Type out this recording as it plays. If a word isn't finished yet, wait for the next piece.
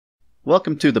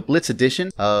Welcome to the Blitz edition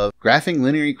of Graphing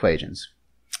Linear Equations.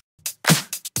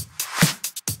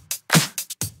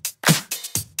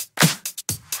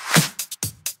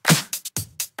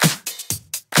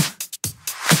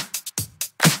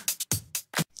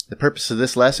 The purpose of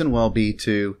this lesson will be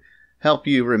to help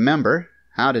you remember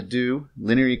how to do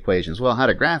linear equations, well, how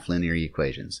to graph linear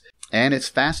equations. And it's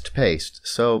fast-paced,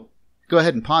 so go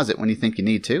ahead and pause it when you think you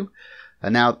need to.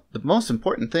 Now, the most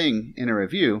important thing in a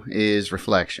review is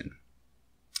reflection.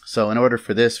 So in order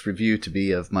for this review to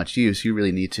be of much use, you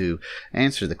really need to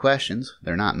answer the questions.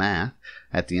 They're not math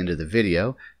at the end of the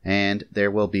video, and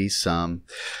there will be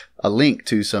a link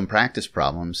to some practice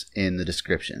problems in the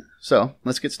description. So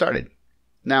let's get started.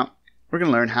 Now, we're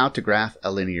going to learn how to graph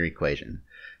a linear equation.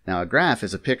 Now, a graph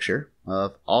is a picture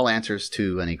of all answers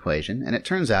to an equation, and it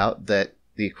turns out that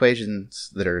the equations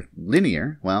that are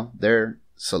linear, well, they're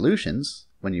solutions.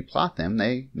 When you plot them,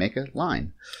 they make a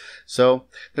line. So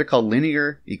they're called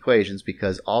linear equations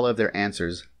because all of their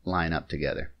answers line up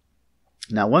together.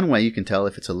 Now, one way you can tell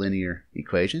if it's a linear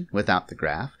equation without the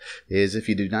graph is if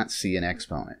you do not see an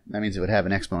exponent. That means it would have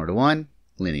an exponent of 1,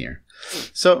 linear.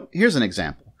 So here's an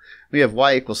example. We have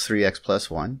y equals 3x plus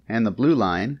 1, and the blue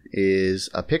line is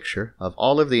a picture of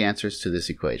all of the answers to this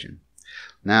equation.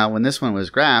 Now, when this one was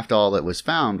graphed, all that was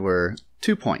found were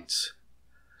 2 points.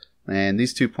 And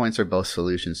these 2 points are both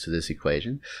solutions to this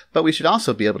equation. But we should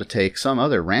also be able to take some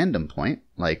other random point,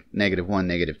 like -1,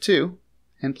 -2,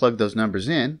 and plug those numbers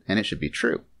in, and it should be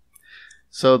true.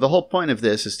 So the whole point of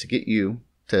this is to get you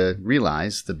to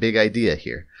realize the big idea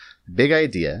here. The big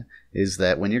idea is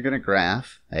that when you're going to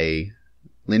graph a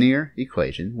linear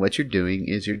equation, what you're doing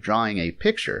is you're drawing a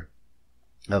picture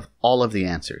of all of the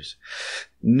answers.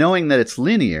 Knowing that it's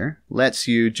linear lets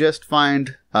you just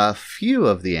find a few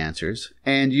of the answers,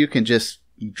 and you can just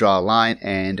draw a line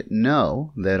and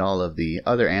know that all of the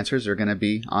other answers are going to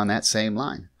be on that same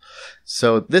line.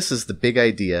 So this is the big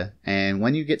idea, and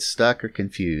when you get stuck or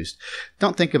confused,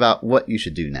 don't think about what you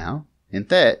should do now.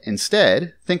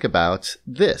 Instead, think about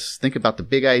this. Think about the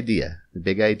big idea. The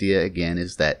big idea, again,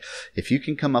 is that if you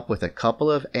can come up with a couple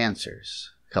of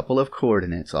answers, a couple of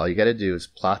coordinates, all you got to do is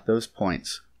plot those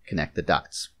points, connect the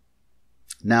dots.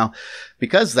 Now,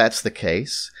 because that's the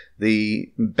case,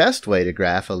 the best way to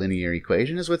graph a linear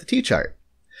equation is with a t-chart.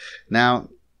 Now,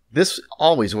 this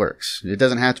always works. It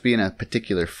doesn't have to be in a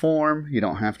particular form. You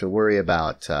don't have to worry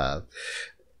about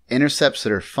intercepts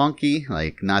that are funky,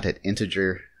 like not at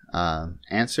integer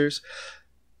answers,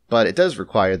 but it does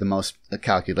require the most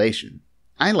calculation.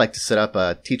 I like to set up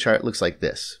a t-chart that looks like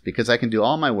this because I can do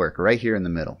all my work right here in the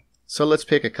middle. So let's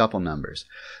pick a couple numbers.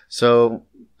 So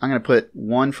I'm going to put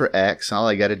 1 for x. All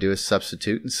I got to do is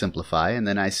substitute and simplify, and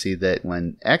then I see that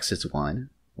when x is 1,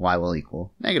 y will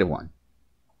equal -1. I'm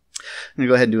going to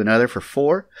go ahead and do another for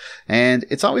 4, and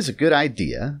it's always a good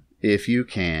idea if you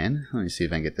can, let me see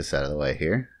if I can get this out of the way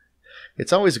here.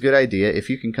 It's always a good idea if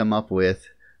you can come up with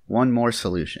one more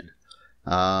solution,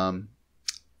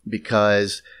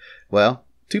 because, well,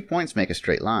 2 points make a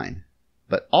straight line,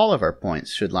 but all of our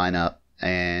points should line up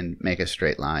and make a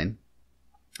straight line.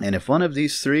 And if one of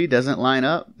these 3 doesn't line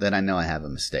up, then I know I have a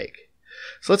mistake.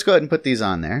 So let's go ahead and put these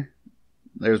on there.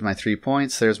 There's my 3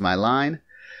 points, there's my line,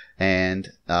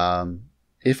 and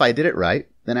if I did it right,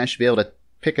 then I should be able to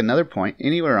pick another point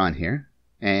anywhere on here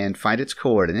and find its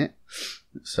coordinate.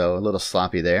 So a little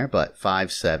sloppy there, but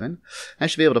 5, 7. I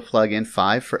should be able to plug in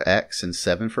 5 for x and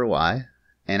 7 for y,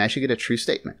 and I should get a true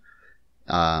statement.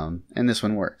 And this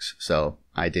one works, so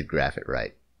I did graph it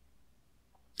right.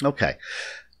 Okay,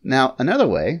 now another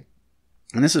way,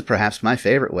 and this is perhaps my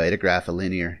favorite way to graph a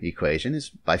linear equation, is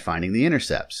by finding the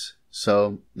intercepts.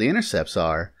 So the intercepts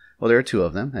are, well, there are 2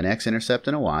 of them, an x-intercept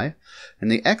and a y,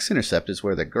 and the x-intercept is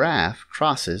where the graph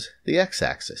crosses the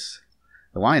x-axis.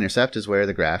 The y-intercept is where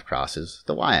the graph crosses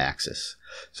the y-axis.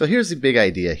 So here's the big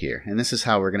idea here, and this is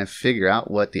how we're going to figure out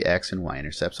what the x and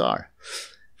y-intercepts are.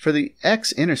 For the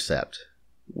x-intercept,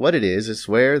 what it is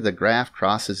where the graph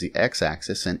crosses the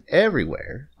x-axis, and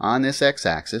everywhere on this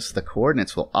x-axis, the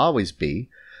coordinates will always be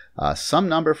some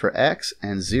number for x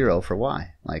and 0 for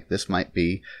y. Like this might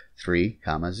be 3,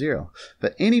 0.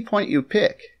 But any point you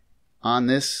pick on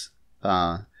this,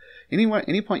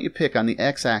 any point you pick on the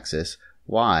x-axis,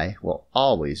 y will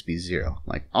always be 0,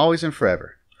 like always and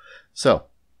forever. So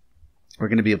we're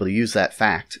going to be able to use that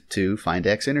fact to find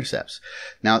x-intercepts.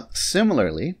 Now,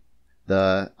 similarly,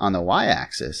 on the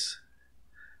y-axis,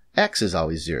 x is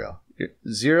always 0.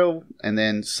 0 and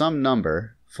then some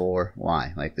number for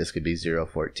y. Like this could be 0,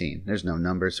 14. There's no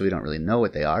numbers, so we don't really know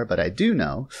what they are, but I do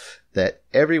know that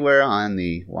everywhere on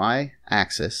the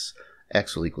y-axis,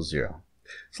 x will equal 0.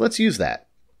 So let's use that.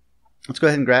 Let's go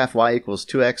ahead and graph y equals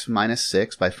 2x minus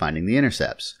 6 by finding the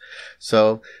intercepts.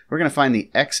 So we're going to find the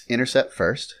x-intercept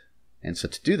first. And so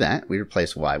to do that, we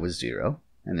replace y with 0,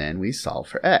 and then we solve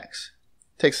for x.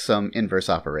 Takes some inverse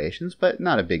operations, but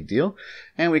not a big deal.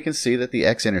 And we can see that the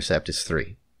x-intercept is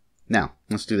 3. Now,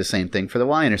 let's do the same thing for the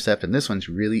y-intercept, and this one's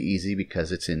really easy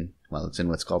because it's in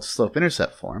what's called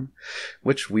slope-intercept form,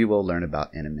 which we will learn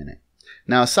about in a minute.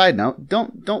 Now, a side note,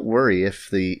 don't worry if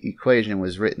the equation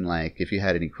was written if you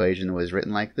had an equation that was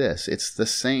written like this. It's the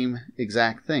same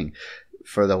exact thing.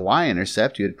 For the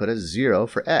y-intercept, you'd put a 0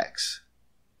 for x.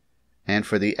 And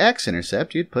for the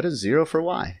x-intercept, you'd put a 0 for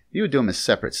y. You would do them as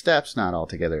separate steps, not all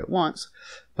together at once.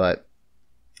 But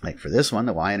like for this one,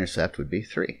 the y-intercept would be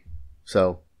 3.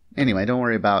 So anyway, don't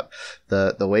worry about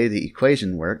the way the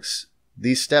equation works.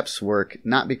 These steps work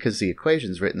not because the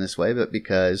equation's written this way, but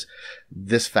because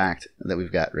this fact that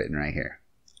we've got written right here.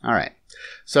 All right,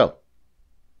 so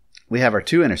we have our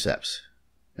two intercepts.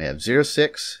 We have 0,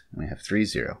 6, and we have 3,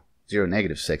 0. 0,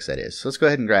 negative 6, that is. So let's go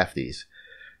ahead and graph these.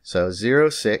 So 0,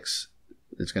 6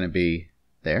 is going to be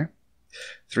there.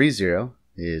 3, 0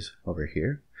 is over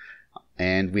here.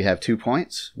 And we have 2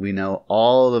 points. We know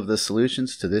all of the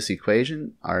solutions to this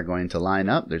equation are going to line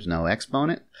up. There's no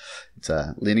exponent. It's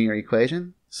a linear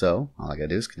equation. So all I got to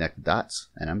do is connect the dots,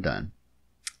 and I'm done.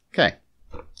 Okay.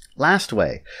 Last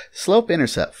way,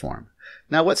 slope-intercept form.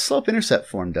 Now what slope-intercept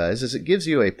form does is it gives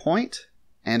you a point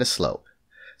and a slope.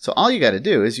 So all you got to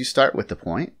do is you start with the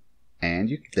point, and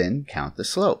you then count the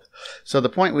slope. So the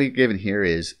point we've given here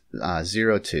is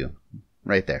 0, 2,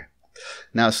 right there.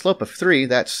 Now a slope of 3,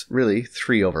 that's really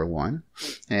 3 over 1.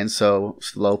 And so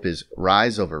slope is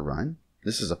rise over run.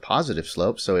 This is a positive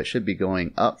slope, so it should be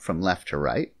going up from left to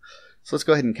right. So let's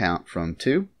go ahead and count from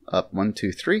 2, up 1,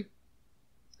 2, 3,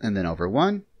 and then over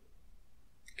 1.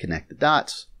 Connect the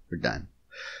dots, we're done.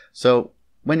 So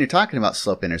when you're talking about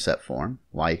slope-intercept form,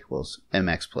 y equals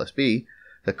mx plus b,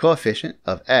 the coefficient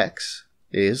of x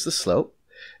is the slope,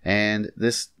 and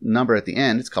this number at the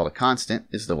end, it's called a constant,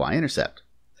 is the y-intercept.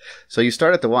 So you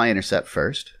start at the y-intercept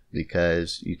first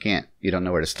because you don't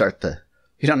know where to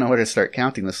start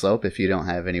counting the slope if you don't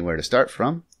have anywhere to start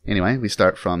from. Anyway, we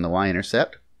start from the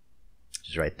y-intercept,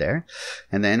 which is right there,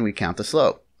 and then we count the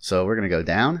slope. So we're going to go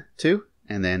down 2,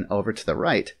 and then over to the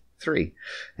right 3.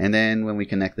 And then when we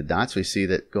connect the dots, we see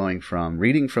that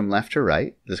reading from left to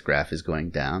right, this graph is going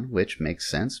down, which makes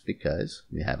sense because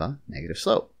we have a negative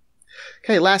slope.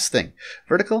 Okay, last thing,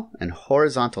 vertical and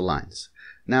horizontal lines.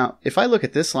 Now, if I look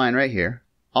at this line right here,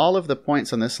 all of the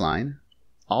points on this line,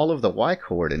 all of the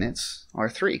y-coordinates are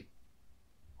 3.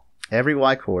 Every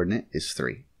y-coordinate is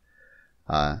 3.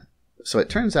 So it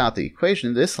turns out the equation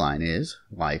of this line is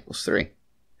y equals 3.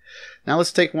 Now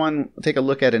let's take a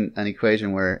look at an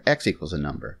equation where x equals a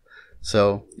number.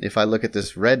 So if I look at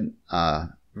this red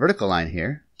vertical line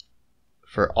here,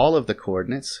 for all of the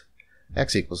coordinates,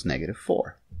 x equals negative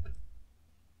 4.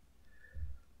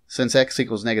 Since x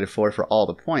equals negative 4 for all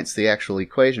the points, the actual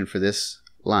equation for this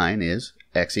line is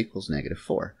x equals negative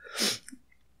 4.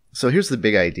 So here's the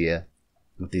big idea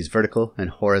with these vertical and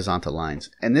horizontal lines.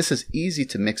 And this is easy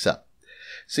to mix up.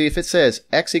 See, if it says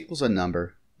x equals a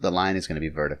number, the line is going to be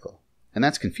vertical. And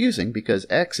that's confusing because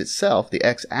x itself, the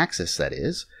x-axis that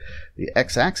is, the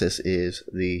x-axis is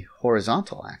the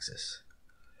horizontal axis.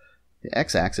 The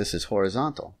x-axis is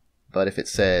horizontal. But if it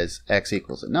says x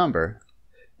equals a number,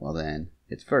 well then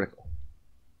it's vertical.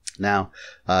 Now,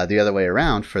 the other way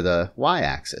around for the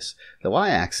y-axis. The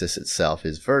y-axis itself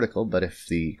is vertical, but if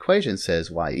the equation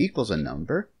says y equals a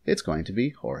number, it's going to be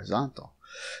horizontal.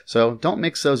 So don't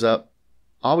mix those up.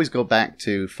 Always go back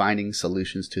to finding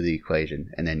solutions to the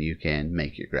equation, and then you can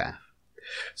make your graph.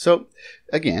 So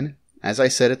again, as I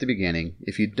said at the beginning,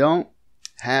 if you don't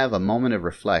have a moment of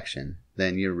reflection,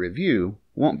 then your review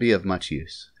won't be of much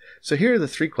use. So here are the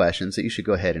 3 questions that you should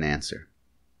go ahead and answer.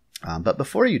 But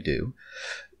before you do,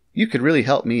 you could really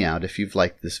help me out if you've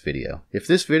liked this video. If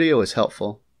this video is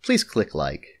helpful, please click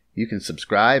like. You can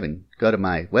subscribe and go to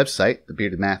my website,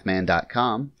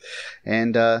 thebeardedmathman.com.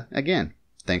 And again,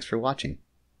 thanks for watching.